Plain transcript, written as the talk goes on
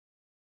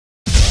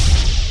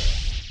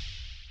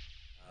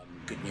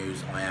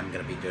because I am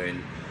going to be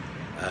doing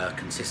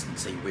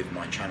consistency with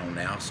my channel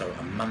now. So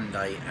a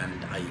Monday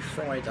and a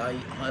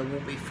Friday I will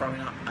be throwing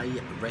up a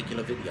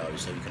regular video,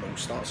 so you can all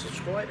start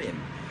subscribing.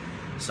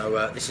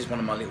 So this is one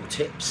of my little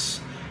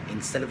tips.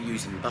 Instead of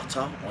using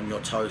butter on your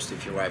toast,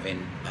 if you're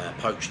having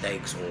poached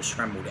eggs or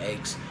scrambled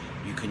eggs,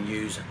 you can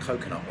use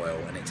coconut oil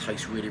and it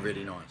tastes really,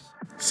 really nice.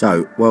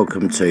 So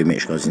welcome to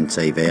Mitch Gosling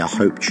TV. I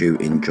hope you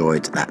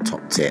enjoyed that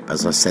top tip.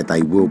 As I said,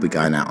 they will be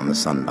going out on the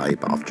Sunday,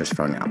 but I've just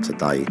thrown it up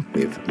today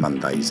with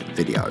Monday's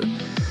video.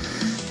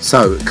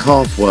 So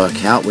calf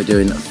workout, we're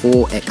doing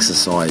 4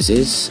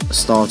 exercises,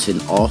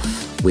 starting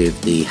off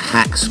with the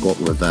hack squat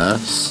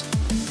reverse.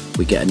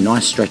 We get a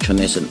nice stretch on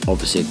this and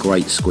obviously a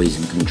great squeeze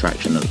and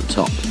contraction at the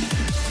top.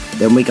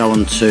 Then we go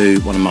on to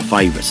one of my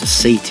favourites, a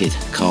seated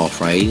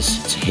calf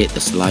raise to hit the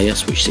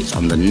soleus, which sits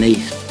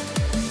underneath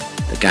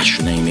the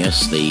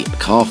gastrocnemius, the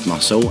calf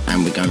muscle,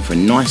 and we're going for a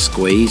nice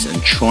squeeze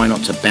and try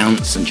not to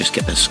bounce and just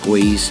get the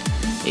squeeze,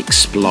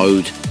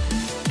 explode,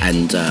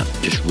 and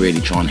just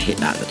really try and hit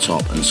that at the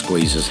top and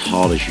squeeze as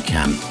hard as you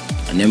can.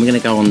 And then we're going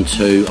to go on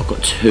to, I've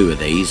got 2 of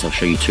these, I'll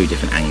show you 2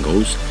 different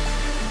angles.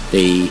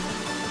 The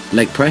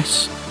leg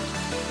press,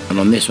 and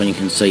on this one you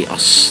can see I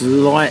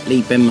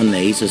slightly bend my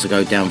knees as I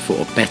go down for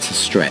a better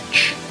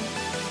stretch.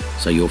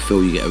 So you'll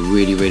feel you get a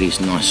really, really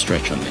nice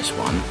stretch on this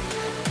one.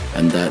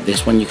 And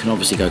this one you can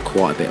obviously go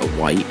quite a bit of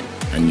weight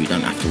and you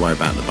don't have to worry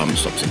about the bum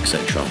stops,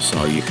 etc.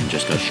 So you can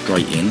just go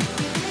straight in.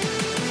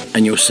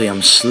 And you'll see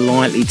I'm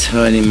slightly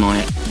turning my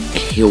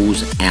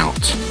heels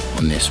out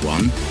on this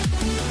one.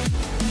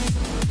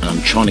 And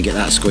I'm trying to get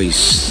that squeeze,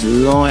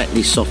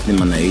 slightly softening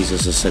my knees,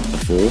 as I said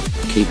before,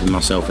 keeping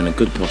myself in a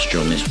good posture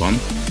on this one,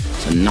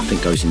 so nothing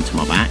goes into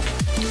my back.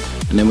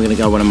 And then we're going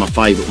to go, one of my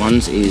favourite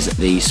ones is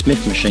the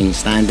Smith machine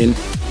standing,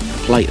 a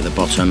plate at the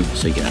bottom,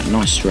 so you get that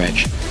nice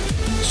stretch,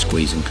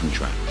 squeeze and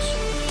contract.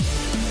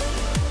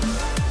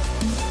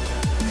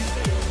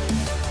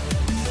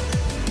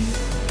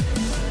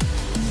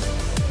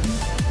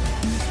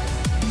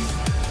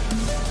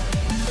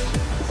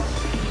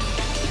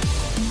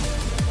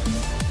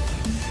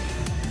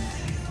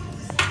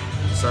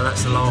 So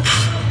that's the last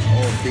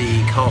of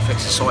the calf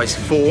exercise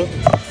 4.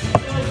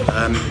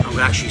 I'm going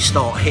to actually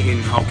start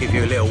hitting, I'll give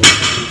you a little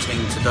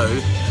routine to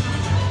do.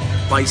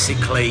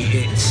 Basically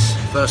it's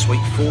first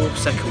week 4,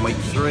 second week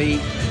 3,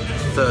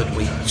 third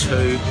week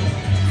 2,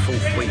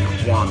 fourth week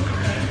 1.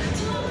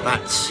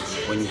 That's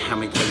when how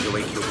many times a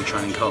week you'll be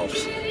training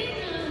calves.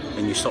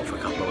 Then you stop for a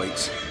couple of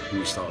weeks and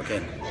you start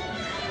again.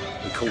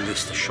 We call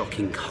this the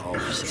shocking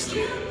calf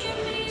system.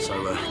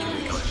 So give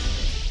it a go.